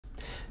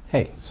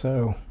Hey,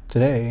 so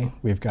today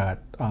we've got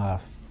the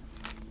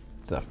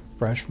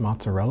fresh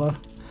mozzarella.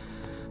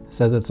 It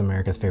says it's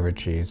America's favorite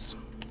cheese.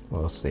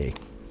 We'll see.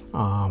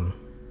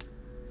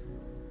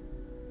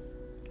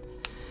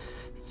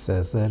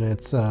 Says that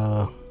it's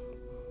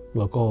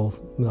local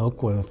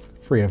milk with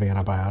free of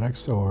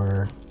antibiotics,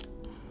 or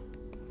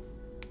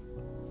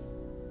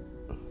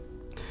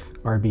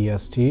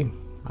RBST.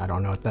 I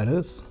don't know what that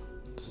is.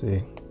 Let's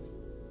see.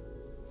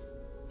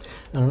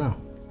 I don't know.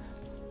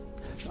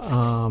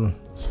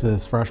 This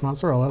is fresh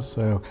mozzarella,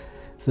 so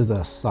this is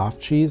a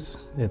soft cheese.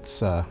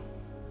 This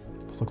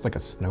looks like a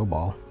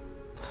snowball.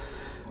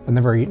 I've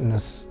never eaten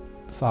this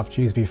soft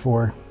cheese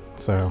before,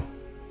 so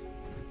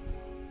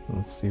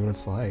let's see what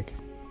it's like.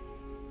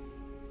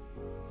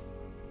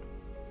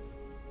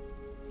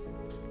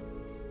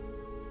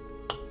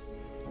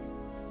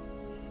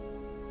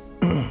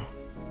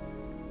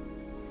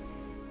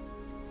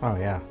 Oh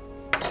yeah.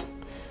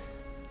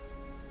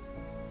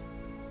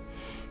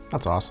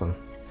 That's awesome.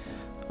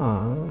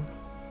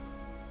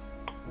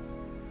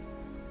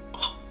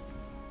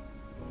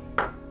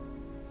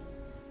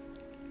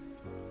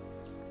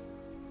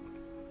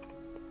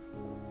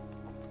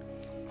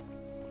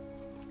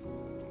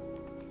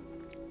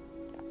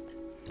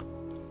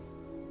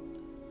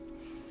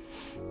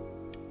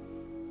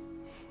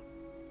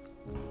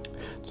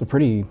 It's a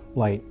pretty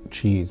light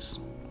cheese.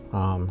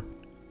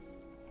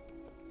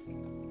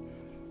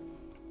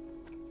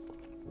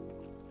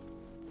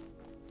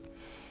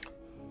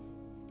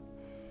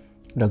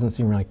 It doesn't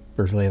seem like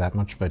there's really that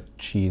much of a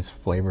cheese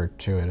flavor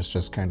to it. It's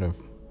just kind of,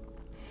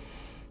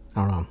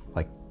 I don't know,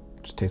 like,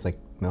 just tastes like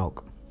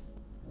milk.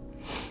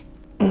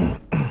 I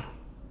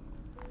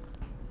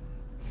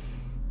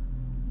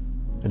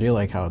do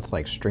like how it's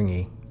like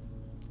stringy,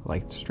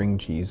 like string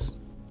cheese.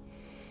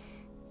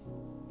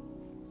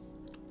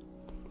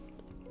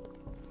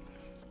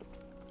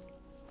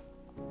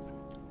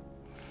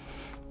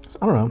 So,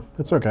 I don't know,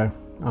 it's okay.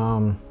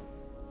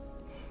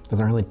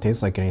 Doesn't really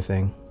taste like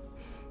anything.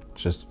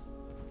 It's just,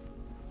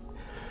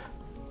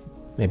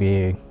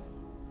 maybe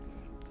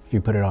if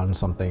you put it on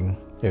something,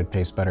 it would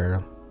taste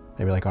better.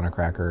 Maybe like on a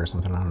cracker or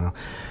something, I don't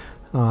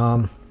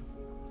know.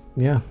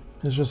 Yeah,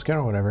 it's just kind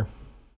of whatever.